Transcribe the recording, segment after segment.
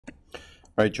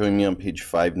All right, join me on page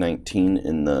 519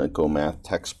 in the Go Math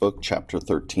textbook, chapter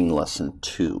 13, lesson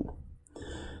 2.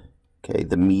 Okay,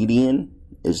 the median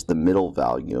is the middle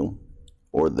value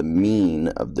or the mean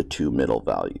of the two middle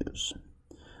values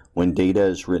when data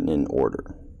is written in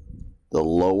order. The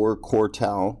lower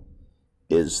quartile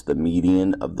is the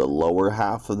median of the lower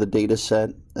half of the data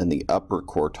set, and the upper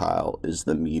quartile is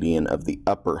the median of the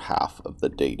upper half of the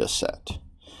data set.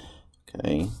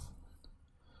 Okay.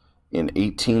 In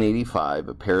 1885,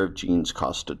 a pair of jeans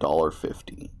cost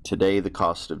 $1.50. Today, the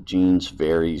cost of jeans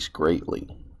varies greatly.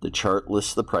 The chart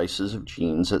lists the prices of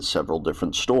jeans at several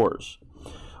different stores.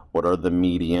 What are the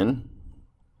median,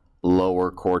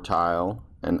 lower quartile,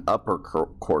 and upper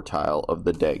quartile of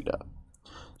the data?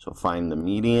 So find the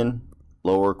median,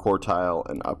 lower quartile,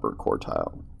 and upper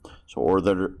quartile. So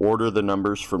order the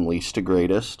numbers from least to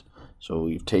greatest. So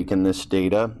we've taken this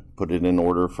data, put it in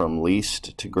order from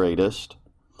least to greatest.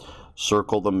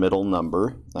 Circle the middle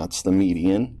number, that's the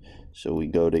median. So we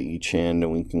go to each end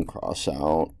and we can cross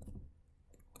out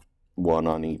one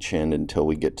on each end until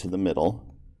we get to the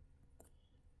middle.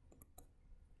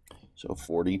 So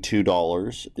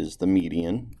 $42 is the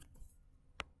median.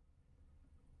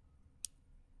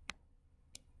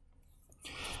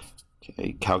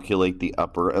 Okay, calculate the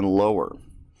upper and lower.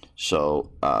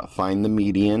 So find the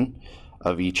median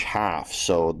of each half.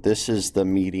 So this is the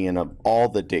median of all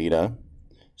the data.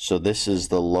 So this is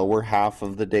the lower half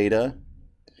of the data,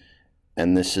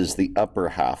 and this is the upper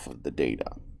half of the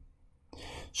data.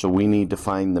 So we need to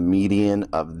find the median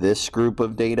of this group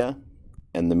of data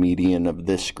and the median of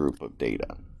this group of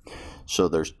data. So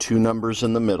there's two numbers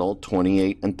in the middle,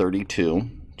 28 and 32.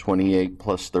 28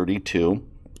 plus 32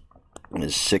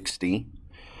 is 60.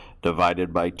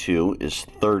 Divided by 2 is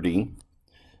 30.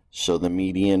 So the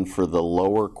median for the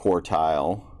lower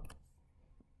quartile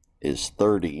is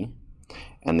 30.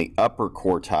 And the upper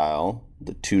quartile,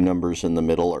 the two numbers in the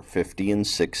middle are 50 and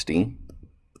 60.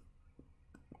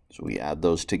 So we add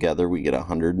those together, we get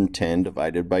 110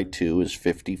 divided by 2 is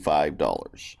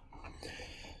 $55.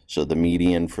 So the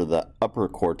median for the upper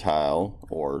quartile,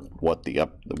 or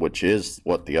which is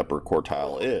what the upper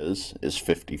quartile is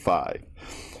 55.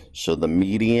 So the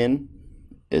median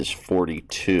is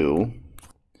 42.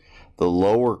 The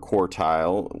lower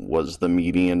quartile was the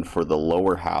median for the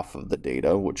lower half of the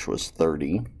data, which was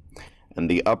 30, and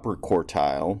the upper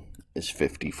quartile is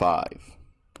 55.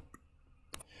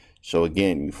 So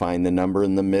again, you find the number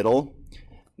in the middle,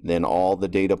 then all the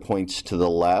data points to the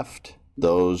left,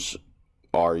 those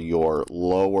are the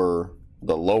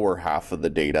lower half of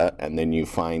the data, and then you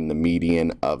find the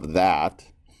median of that,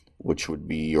 which would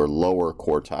be your lower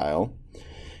quartile.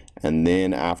 And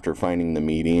then after finding the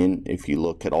median, if you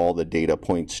look at all the data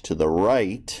points to the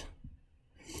right,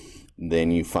 then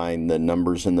you find the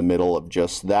numbers in the middle of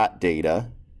just that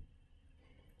data,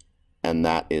 and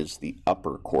that is the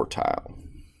upper quartile.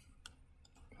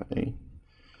 Okay.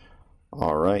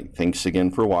 All right. Thanks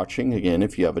again for watching. Again,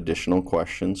 if you have additional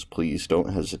questions, please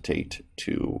don't hesitate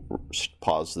to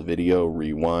pause the video,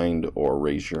 rewind, or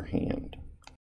raise your hand.